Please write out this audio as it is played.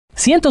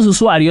Cientos de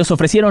usuarios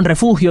ofrecieron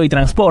refugio y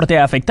transporte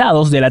a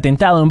afectados del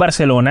atentado en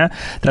Barcelona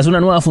tras una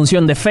nueva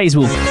función de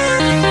Facebook.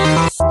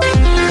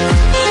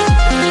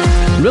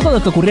 Luego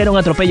de que ocurriera un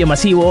atropello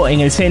masivo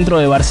en el centro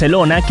de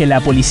Barcelona que la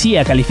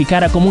policía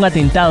calificara como un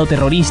atentado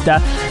terrorista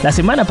la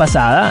semana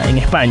pasada en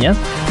España,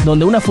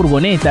 donde una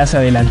furgoneta se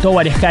adelantó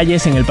varias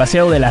calles en el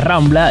Paseo de la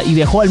Rambla y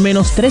dejó al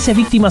menos 13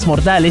 víctimas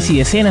mortales y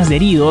decenas de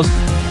heridos,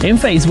 en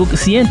Facebook,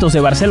 cientos de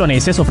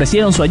barceloneses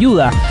ofrecieron su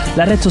ayuda.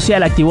 La red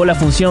social activó la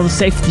función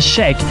Safety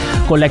Check,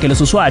 con la que los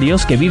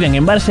usuarios que viven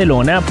en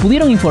Barcelona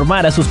pudieron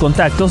informar a sus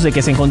contactos de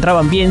que se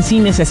encontraban bien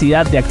sin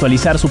necesidad de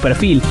actualizar su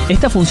perfil.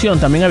 Esta función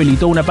también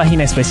habilitó una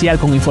página especial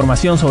con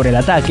información sobre el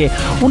ataque,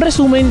 un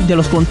resumen de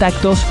los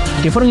contactos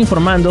que fueron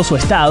informando su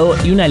estado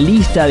y una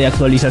lista de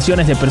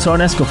actualizaciones de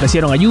personas que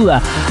ofrecieron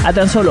ayuda. A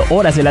tan solo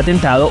horas del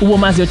atentado, hubo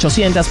más de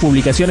 800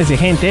 publicaciones de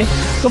gente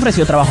que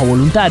ofreció trabajo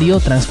voluntario,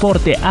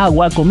 transporte,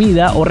 agua,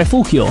 comida o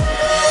refugio.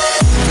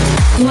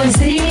 Tu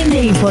streaming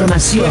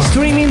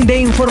de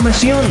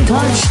información.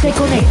 Touch te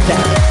conecta.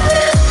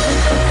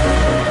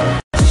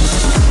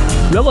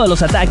 Luego de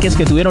los ataques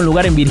que tuvieron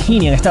lugar en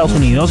Virginia, en Estados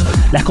Unidos,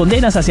 las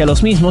condenas hacia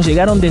los mismos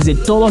llegaron desde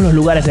todos los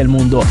lugares del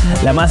mundo.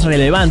 La más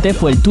relevante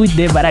fue el tuit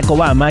de Barack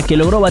Obama, que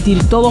logró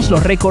batir todos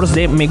los récords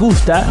de me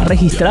gusta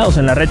registrados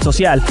en la red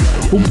social,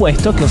 un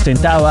puesto que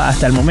ostentaba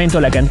hasta el momento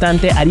la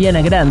cantante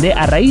Ariana Grande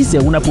a raíz de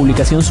una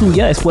publicación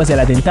suya después del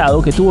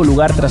atentado que tuvo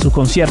lugar tras su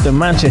concierto en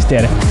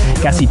Manchester.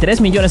 Casi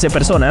 3 millones de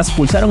personas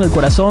pulsaron el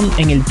corazón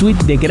en el tuit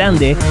de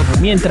Grande,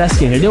 mientras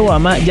que en el de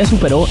Obama ya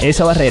superó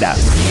esa barrera.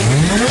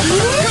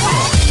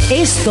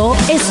 Esto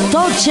es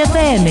Touch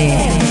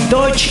FM.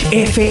 Touch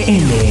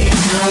FM.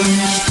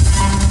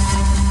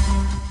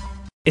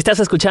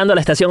 Estás escuchando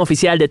la estación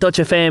oficial de Touch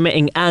FM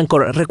en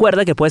Anchor.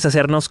 Recuerda que puedes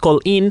hacernos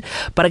call-in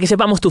para que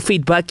sepamos tu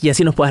feedback y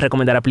así nos puedas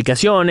recomendar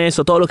aplicaciones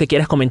o todo lo que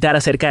quieras comentar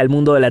acerca del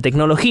mundo de la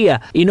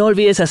tecnología. Y no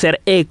olvides hacer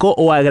eco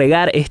o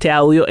agregar este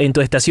audio en tu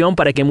estación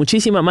para que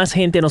muchísima más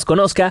gente nos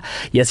conozca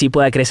y así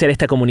pueda crecer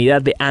esta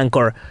comunidad de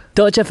Anchor.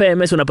 Touch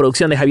FM es una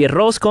producción de Javier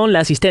Ross con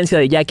la asistencia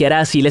de Jackie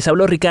Arasi. Les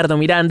habló Ricardo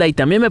Miranda y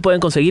también me pueden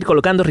conseguir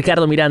colocando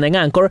Ricardo Miranda en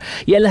Anchor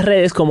y en las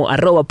redes como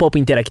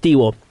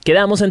 @popinteractivo.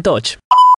 Quedamos en Touch.